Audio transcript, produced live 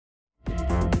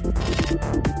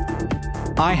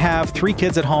I have 3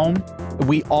 kids at home.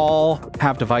 We all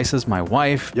have devices. My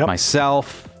wife,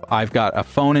 myself. I've got a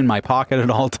phone in my pocket at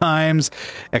all times,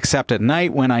 except at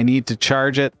night when I need to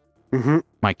charge it.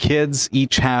 My kids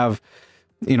each have,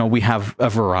 you know, we have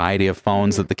a variety of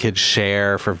phones that the kids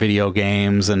share for video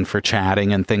games and for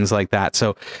chatting and things like that.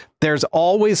 So there's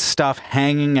always stuff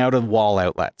hanging out of wall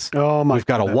outlets. Oh my! We've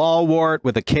got a wall wart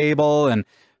with a cable and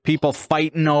people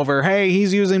fighting over, hey,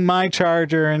 he's using my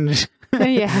charger, and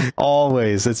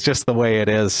always. It's just the way it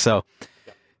is. So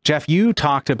Jeff, you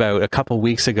talked about a couple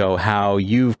weeks ago how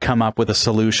you've come up with a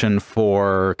solution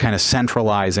for kind of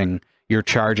centralizing your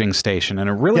charging station, and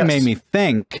it really made me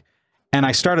think. And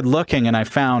I started looking, and I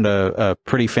found a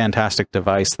pretty fantastic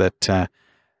device that that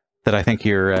I think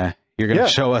you're going to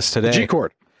show us today. The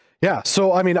G-Cord. Yeah.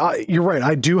 So I mean, you're right.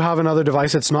 I do have another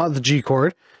device. It's not the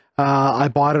G-Cord. I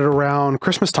bought it around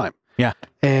Christmas time. Yeah.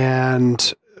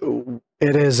 And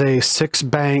it is a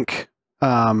 6-bank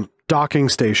docking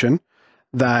station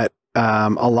that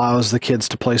allows the kids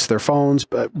to place their phones.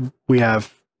 But we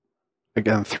have,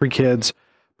 again, 3 kids,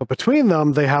 but between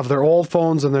them, they have their old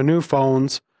phones and their new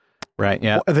phones. Right.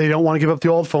 Yeah. They don't want to give up the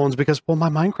old phones because, well, my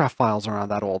Minecraft files are on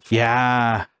that old phone.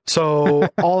 Yeah. So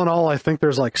all in all, I think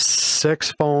there's like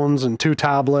 6 phones and 2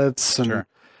 tablets, and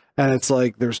and it's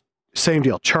like there's same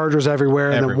deal, chargers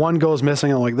everywhere, and then one goes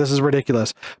missing. And I'm like, this is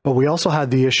ridiculous. But we also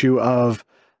had the issue of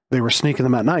they were sneaking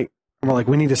them at night. And we're like,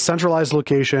 we need a centralized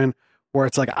location where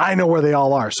it's like, I know where they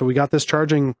all are. So we got this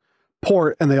charging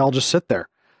port, and they all just sit there.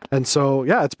 And so,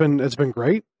 yeah, it's been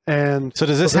great. And so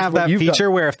does this have that feature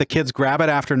where if the kids grab it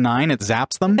after 9, it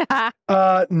zaps them?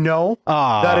 No.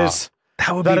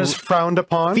 That is frowned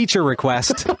upon. Feature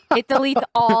request. It deletes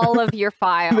all of your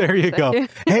files. There you go.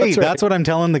 Hey, that's what I'm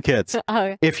telling the kids.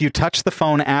 If you touch the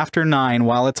phone after 9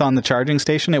 while it's on the charging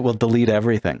station, it will delete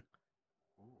everything.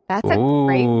 That's a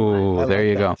great one. There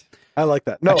you go. I like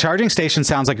that. No. A charging station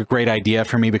sounds like a great idea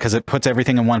for me because it puts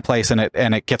everything in one place, and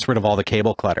it gets rid of all the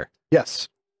cable clutter. Yes.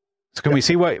 So can we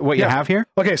see what you have here?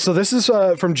 Okay, so this is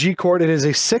from G-Cord. It is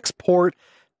a 6-port,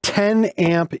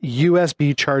 10-amp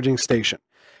USB charging station.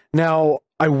 Now,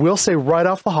 I will say right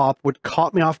off the hop, what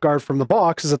caught me off guard from the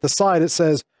box is at the side it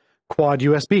says quad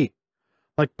USB.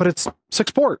 Like, but it's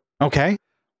 6-port. Okay.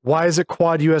 Why is it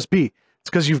quad USB? It's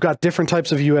because you've got different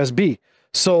types of USB.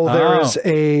 So there is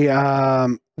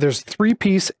there's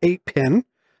 3-piece 8-pin,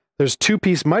 there's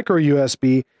 2-piece micro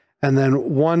USB, and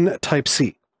then 1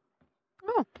 Type-C.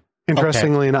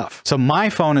 Interestingly enough. So my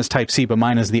phone is Type-C, but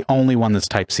mine is the only one that's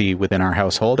Type-C within our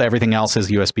household. Everything else is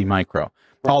USB micro.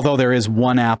 Right. Although there is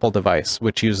one Apple device,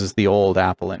 which uses the old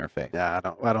Apple interface. Yeah,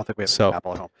 I don't think we have an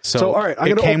Apple at home. So all right,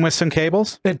 it came with some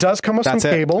cables? It does come with some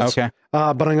cables. Okay.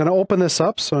 But I'm going to open this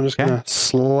up. So I'm just going to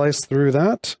slice through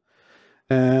that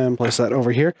and place that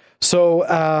over here.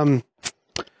 So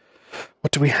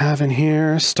what do we have in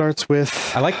here? Starts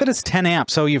with... I like that it's 10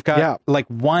 amps. So you've got like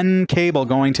 1 cable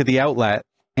going to the outlet,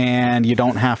 and you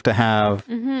don't have to have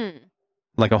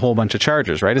like a whole bunch of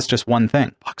chargers, right? It's just one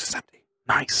thing. Box is empty.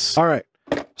 Nice. All right.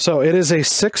 So it is a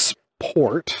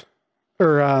 6-port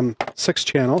or 6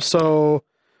 channel. So,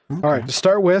 all right, to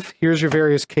start with, here's your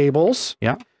various cables.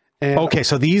 Yeah. And okay.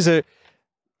 So these are,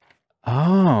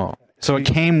 so it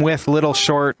came with little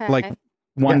short, like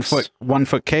 1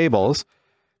 foot cables.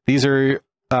 These are,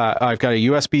 I've got a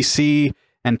USB-C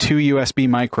and 2 USB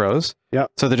micros. Yeah.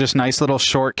 So they're just nice little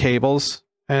short cables.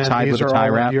 And tied these with a are tie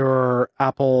all wrap. Of your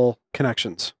Apple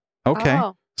connections. Okay.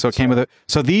 So it came with it.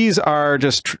 So these are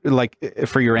just like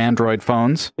for your Android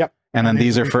phones. Yep. And then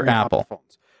these are for Apple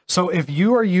phones. So if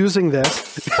you are using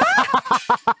this,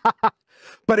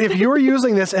 but if you are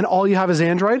using this and all you have is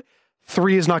Android,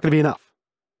 3 is not going to be enough.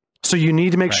 So you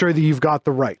need to make sure that you've got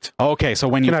the right. Okay. So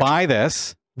when you buy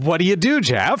this, what do you do,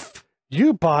 Jeff?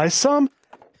 You buy some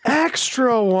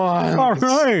extra ones. All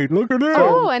right, look at it.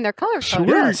 Oh, and they're color-coded.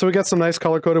 Yeah, so we got some nice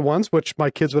color-coded ones, which my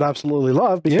kids would absolutely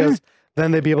love because then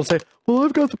they'd be able to say, well,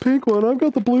 I've got the pink one, I've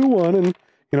got the blue one, and,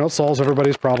 you know, it solves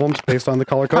everybody's problems based on the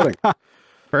color coding.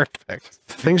 Perfect.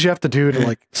 Things you have to do to,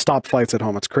 like, stop fights at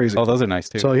home. It's crazy. Oh, those are nice,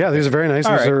 too. So, yeah, these are very nice.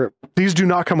 These do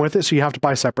not come with it, so you have to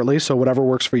buy separately, so whatever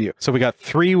works for you. So we got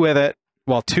 3 with it.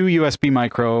 Well, 2 USB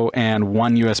micro and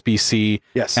 1 USB-C.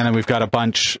 Yes. And then we've got a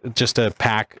bunch, just a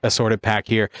pack, assorted pack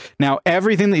here. Now,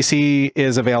 everything that you see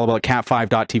is available at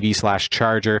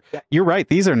cat5.tv/charger. Yeah. You're right.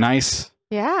 These are nice.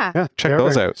 Yeah. Check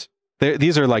those out.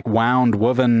 These are like wound,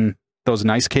 woven, those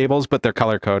nice cables, but they're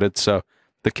color-coded, so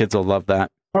the kids will love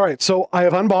that. All right. So I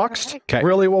have unboxed. Okay.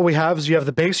 Really what we have is you have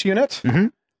the base unit.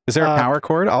 Is there a power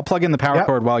cord? I'll plug in the power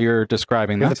cord while you're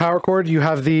describing this. The power cord. You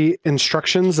have the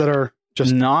instructions that are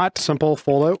just not simple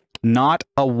fold out. Not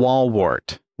a wall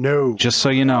wart. No. Just so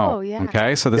you know. Oh, yeah.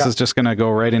 Okay, so this is just going to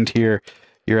go right into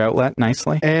your outlet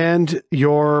nicely. And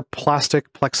your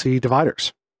plastic plexi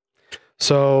dividers.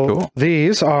 So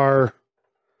these are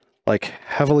like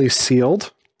heavily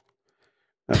sealed.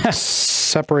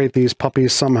 Separate these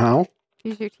puppies somehow.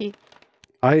 Use your teeth.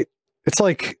 It's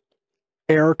like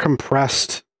air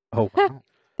compressed. Oh, wow.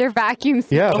 They're vacuum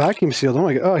sealed. Yeah, vacuum sealed. Oh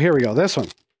my god. Oh, here we go. This one.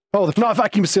 Oh, they're not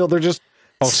vacuum sealed. They're just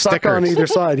stuck stickers on either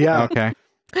side. Yeah. Okay.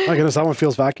 My goodness, that one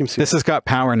feels vacuum sealed. This has got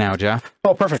power now, Jeff.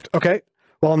 Oh, perfect. Okay.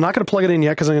 Well, I'm not going to plug it in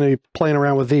yet because I'm going to be playing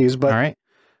around with these. But all right.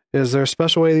 Is there a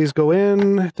special way these go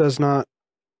in? It does not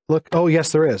look. Oh,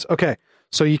 yes, there is. Okay.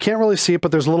 So you can't really see it,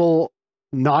 but there's little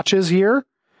notches here,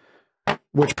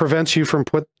 which prevents you from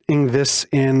putting this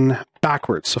in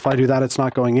backwards. So if I do that, it's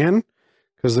not going in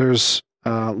because there's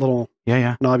little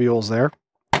nobules there.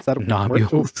 Is that a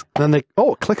nobules? Then it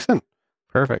clicks in.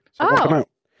 Perfect. So walk them out.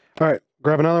 All right,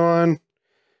 grab another one. Do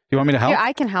you want me to help? Yeah,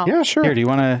 I can help. Yeah, sure. Here, do you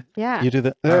want to? Yeah. You do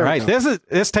that. All right.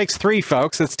 This takes 3,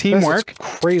 folks. It's teamwork. This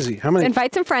is crazy. How many?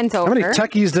 Invite some friends over. How many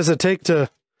techies does it take to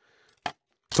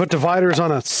put dividers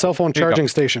on a cell phone charging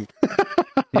station?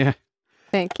 Yeah.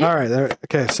 Thank you. All right.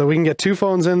 Okay, so we can get 2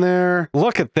 phones in there.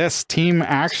 Look at this team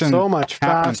action. So much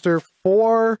faster.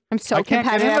 4. I'm so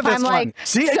competitive. I'm like,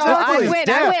 see, so exactly.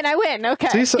 I win. Okay.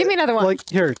 See, so, give me another one. Like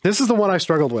here, this is the one I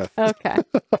struggled with. Okay.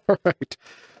 All right.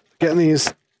 Getting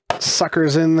these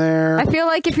suckers in there. I feel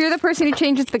like if you're the person who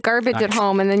changes the garbage at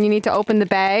home and then you need to open the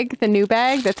bag, the new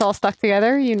bag that's all stuck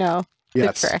together, you know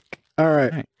the trick. All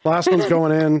right. Last one's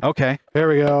going in. Okay. There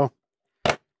we go.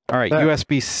 All right.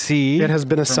 USB-C. It has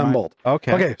been assembled.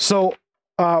 Okay. Okay. So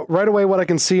right away, what I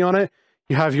can see on it,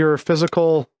 you have your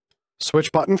physical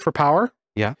switch button for power.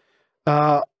 Yeah.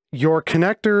 Your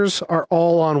connectors are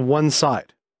all on one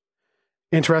side.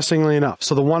 Interestingly enough.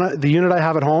 So the unit I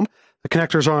have at home, the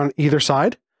connectors are on either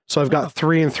side. So I've got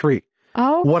 3 and 3.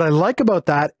 Oh. What I like about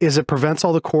that is it prevents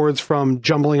all the cords from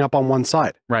jumbling up on one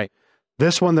side. Right.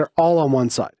 This one, they're all on one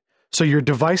side. So your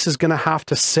device is going to have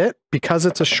to sit, because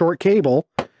it's a short cable,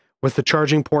 with the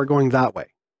charging port going that way.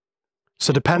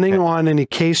 So depending on any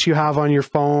case you have on your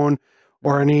phone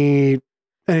or anything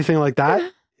like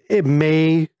that, it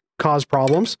may cause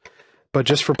problems. But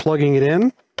just for plugging it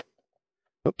in,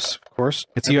 oops, of course.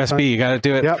 It's USB. You got to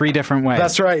do it 3 different ways.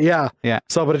 That's right. Yeah. Yeah.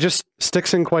 So, but it just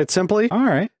sticks in quite simply. All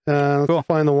right. Let's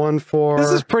find the one for...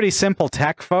 This is pretty simple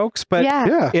tech, folks, but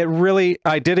it really...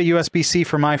 I did a USB-C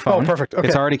for my phone. Oh, perfect. Okay.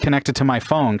 It's already connected to my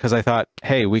phone because I thought,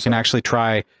 hey, we can actually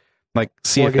try, like,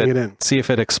 see if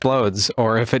it explodes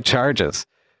or if it charges.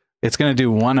 It's going to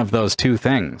do one of those 2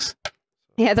 things.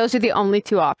 Yeah, those are the only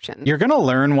 2 options. You're going to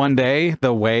learn one day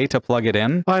the way to plug it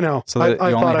in. I know. So that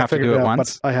you only have to do it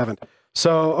once. But I haven't.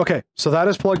 So, okay. So that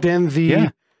is plugged in.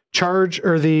 The charge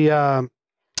or the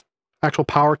actual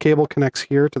power cable connects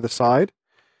here to the side.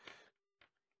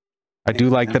 I do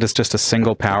like that it's just a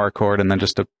single power cord and then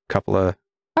just a couple of...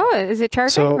 Oh, is it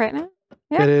charging right now?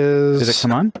 Yeah. It is... Did it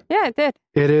come on? Yeah, it did.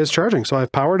 It is charging. So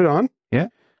I've powered it on. Yeah.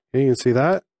 You can see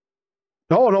that.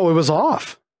 Oh, no, it was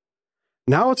off.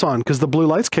 Now it's on because the blue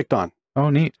light's kicked on. Oh,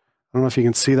 neat. I don't know if you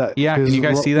can see that. Yeah, can you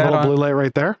guys see that? Little blue light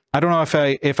right there. I don't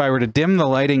know if I were to dim the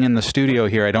lighting in the studio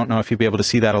here, I don't know if you'd be able to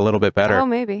see that a little bit better. Oh,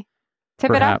 maybe.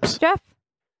 Tip it up, Jeff.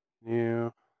 Yeah.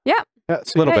 Yeah.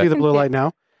 So you see the blue light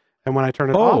now. And when I turn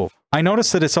it off. I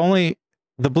noticed that it's only...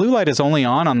 The blue light is only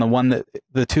on the one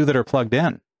the 2 that are plugged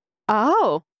in.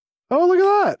 Oh. Oh, look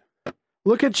at that.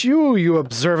 Look at you, you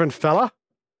observant fella.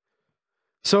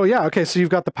 So yeah, okay, so you've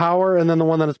got the power and then the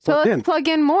one that is plugged in. So let's plug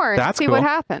in more and see what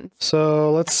happens.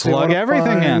 So let's plug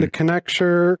everything in. The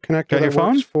connector. Got your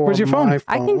phone? Where's your phone?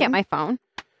 I can get my phone.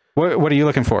 What are you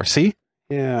looking for? C?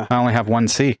 Yeah. I only have one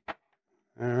C.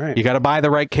 All right. You got to buy the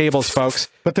right cables, folks.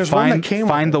 But there's one that came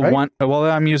Find with the right? one. Well,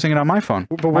 I'm using it on my phone.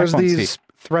 But where's these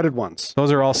threaded ones?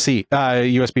 Those are all C.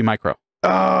 USB micro.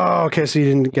 Oh, okay. So you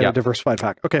didn't get a diversified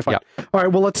pack. Okay, fine. All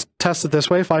right. Well, let's test it this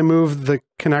way. If I move the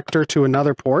connector to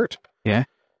another port. Yeah.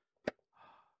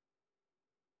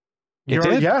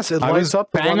 Yes, it lights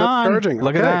up the one that's charging.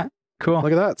 Look at that. Cool.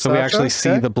 Look at that. So we actually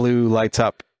see the blue lights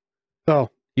up. Oh.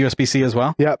 USB-C as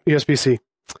well? Yeah, USB-C.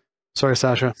 Sorry,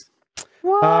 Sasha.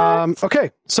 What?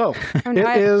 Okay, so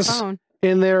it is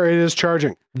in there. It is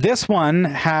charging. This one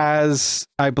has,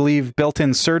 I believe,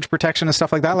 built-in surge protection and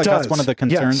stuff like that. Like that's one of the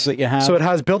concerns that you have. So it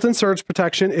has built-in surge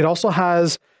protection. It also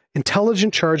has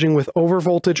intelligent charging with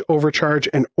overvoltage, overcharge,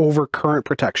 and overcurrent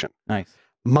protection. Nice.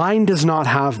 Mine does not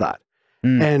have that.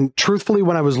 And truthfully,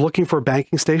 when I was looking for a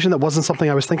banking station, that wasn't something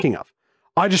I was thinking of.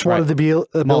 I just wanted the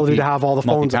ability to have all the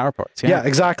phones. Power ports. Yeah,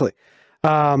 exactly.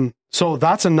 So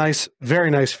that's a very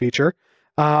nice feature.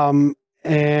 And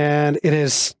it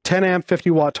is 10 amp, 50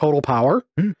 watt total power.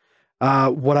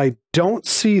 What I don't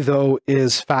see, though,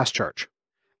 is fast charge.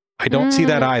 I don't see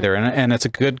that either. And it's a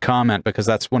good comment because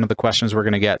that's one of the questions we're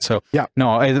going to get. So, yeah,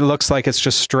 no, it looks like it's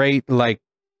just straight, like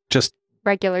just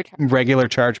regular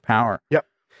charge power. Yep.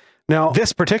 Now,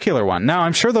 this particular one. Now,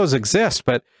 I'm sure those exist,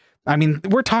 but I mean,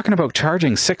 we're talking about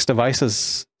charging 6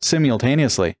 devices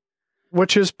simultaneously,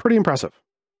 which is pretty impressive.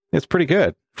 It's pretty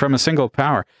good from a single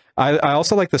power. I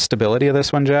also like the stability of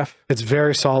this one, Jeff. It's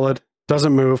very solid,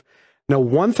 doesn't move. Now,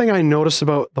 one thing I noticed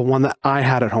about the one that I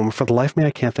had at home, for the life of me,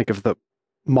 I can't think of the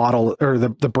model or the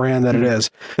brand that it is.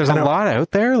 There's a lot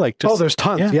out there. Like, just, there's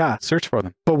tons. Yeah. Search for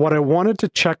them. But what I wanted to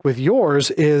check with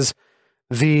yours is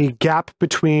the gap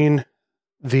between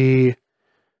the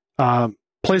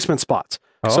placement spots.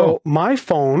 So my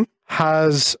phone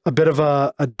has a bit of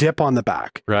a dip on the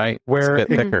back. Right. Where it's a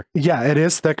bit thicker. Yeah, it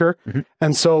is thicker.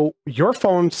 And so your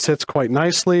phone sits quite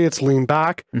nicely. It's leaned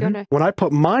back. When I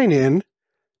put mine in,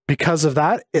 because of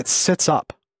that, it sits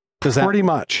up. Pretty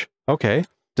much. Okay.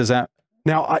 Does that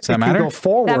now does that matter? Can go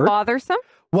forward. That bothersome?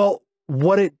 Well,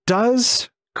 what it does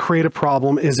create a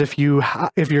problem is if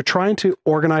you're trying to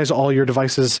organize all your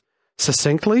devices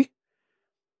succinctly,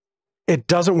 it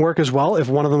doesn't work as well if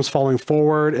one of them's falling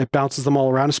forward. It bounces them all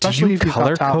around, especially if you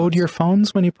color code your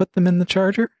phones when you put them in the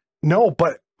charger. No,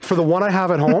 but for the one I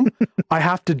have at home, I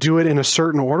have to do it in a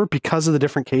certain order because of the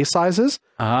different case sizes.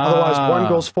 Otherwise, one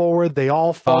goes forward, they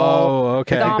all fall. Oh,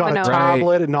 okay. If you've got a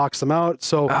tablet, it knocks them out.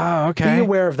 So okay. Be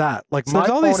aware of that. Like, so there's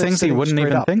all these things that you wouldn't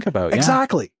even think about. Yeah.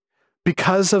 Exactly.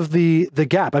 Because of the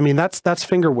gap. I mean, that's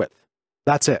finger width.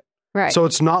 That's it. Right. So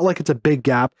it's not like it's a big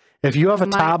gap. If you have a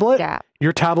tablet,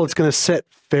 your tablet's going to sit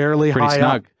fairly pretty high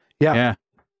snug. up. Yeah.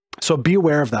 So be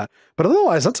aware of that. But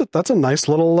otherwise, that's a nice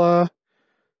little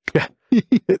yeah.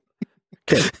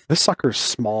 Okay, this sucker's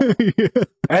small.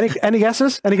 Any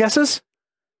guesses? Any guesses?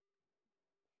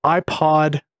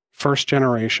 iPod first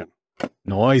generation.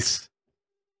 Nice.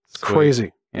 Sweet.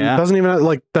 Crazy. Yeah. It doesn't even have,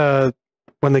 like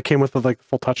when they came with the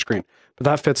full touchscreen, but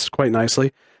that fits quite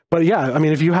nicely. But yeah, I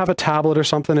mean, if you have a tablet or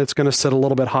something, it's going to sit a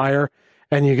little bit higher,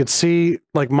 and you could see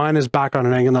like mine is back on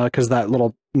an angle now because that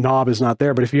little knob is not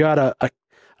there. But if you had a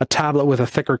tablet with a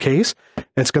thicker case,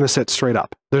 it's going to sit straight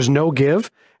up. There's no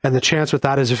give. And the chance with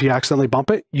that is if you accidentally bump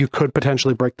it, you could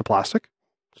potentially break the plastic.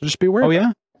 So just be aware. Oh,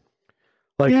 yeah?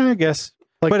 Like, yeah, I guess.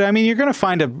 But I mean, you're going to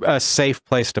find a safe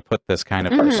place to put this kind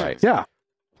of device. Yeah.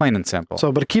 Plain and simple.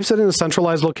 So, but it keeps it in a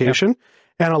centralized location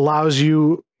and allows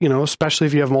you, especially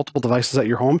if you have multiple devices at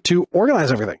your home, to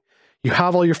organize everything. You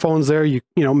have all your phones there. You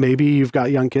know, maybe you've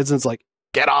got young kids and it's like,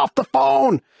 get off the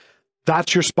phone.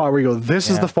 That's your spot where you go, this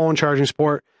is the phone charging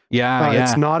sport. Yeah,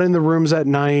 It's not in the rooms at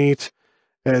night.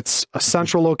 It's a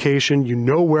central location. You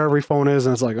know where every phone is,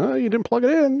 and it's like, oh, you didn't plug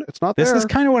it in. It's not there. This is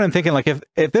kind of what I'm thinking. Like, if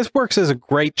this works as a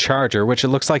great charger, which it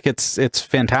looks like it's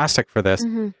fantastic for this,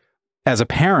 as a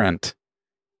parent,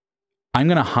 I'm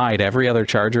going to hide every other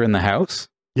charger in the house.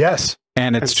 Yes.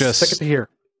 And it's just stick it to here.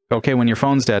 Okay, when your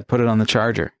phone's dead, put it on the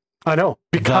charger. I know.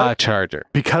 The charger.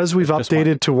 Because we've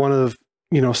updated to one of,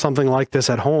 something like this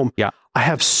at home. Yeah. I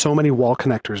have so many wall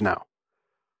connectors now.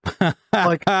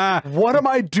 Like, what am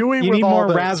I doing with all this? You need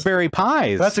more Raspberry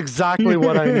Pis. That's exactly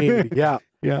what I need. Yeah.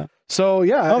 Yeah. So,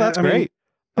 yeah. Oh, that's great.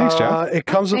 Thanks, Jeff. It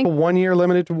comes with a 1-year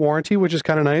limited warranty, which is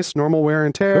kind of nice. Normal wear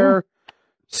and tear.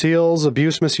 Seals,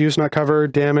 abuse, misuse not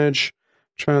covered, damage.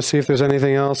 Trying to see if there's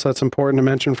anything else that's important to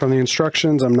mention from the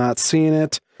instructions. I'm not seeing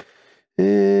it.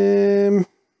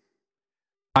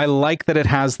 I like that it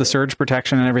has the surge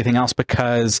protection and everything else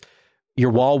because your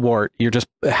wall wart,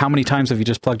 how many times have you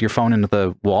just plugged your phone into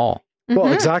the wall?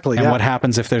 Well, exactly. And what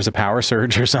happens if there's a power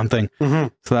surge or something?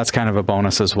 So that's kind of a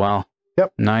bonus as well.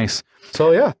 Yep. Nice.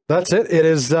 So yeah, that's it. It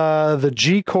is the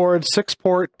G-Cord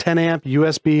 6-port 10 amp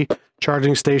USB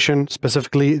charging station,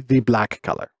 specifically the black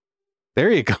color. There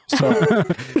you go. So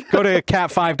go to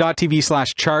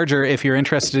cat5.tv/charger if you're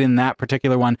interested in that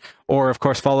particular one, or of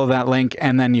course follow that link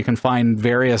and then you can find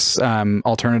various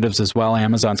alternatives as well.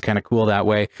 Amazon's kind of cool that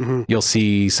way. You'll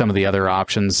see some of the other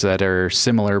options that are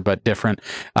similar but different.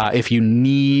 If you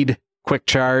need quick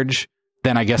charge,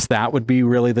 then I guess that would be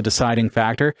really the deciding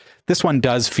factor. This one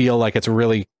does feel like it's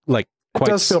really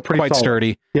quite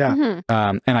sturdy. Yeah.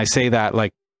 And I say that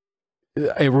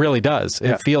it really does.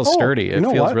 It feels sturdy. It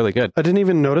feels really good. I didn't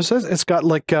even notice it. It's got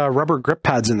rubber grip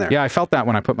pads in there. Yeah, I felt that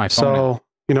when I put my phone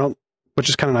in. Which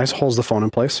is kind of nice. Holds the phone in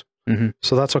place.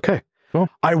 So that's okay. Cool.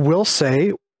 I will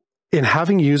say, in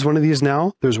having used one of these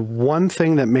now, there's one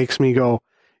thing that makes me go,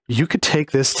 you could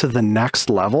take this to the next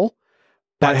level.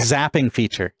 That zapping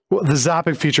feature. Well, the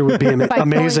zapping feature would be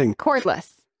amazing.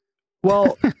 Cordless.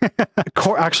 Well,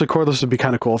 actually, cordless would be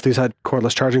kind of cool if these had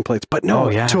cordless charging plates. But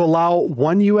no, to allow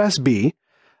one USB,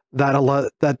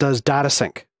 that does data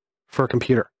sync for a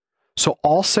computer. So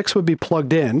all 6 would be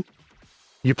plugged in.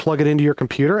 You plug it into your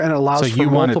computer, and it allows. So you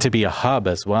want it to be a hub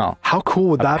as well? How cool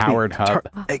would that be? Powered hub.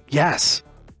 Yes,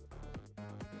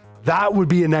 that would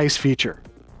be a nice feature.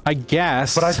 I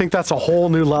guess. But I think that's a whole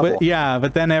new level. But, yeah,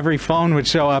 but then every phone would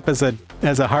show up as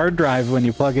a hard drive when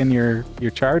you plug in your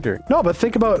charger. No, but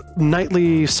think about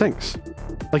nightly syncs.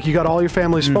 Like you got all your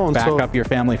family's phones. Back up your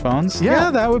family phones?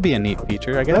 Yeah, that would be a neat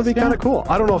feature, I guess. That'd be kind of cool.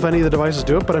 I don't know if any of the devices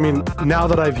do it, but I mean, now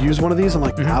that I've used one of these, I'm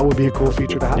like, that would be a cool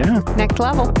feature to have. Yeah. Next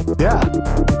level. Yeah.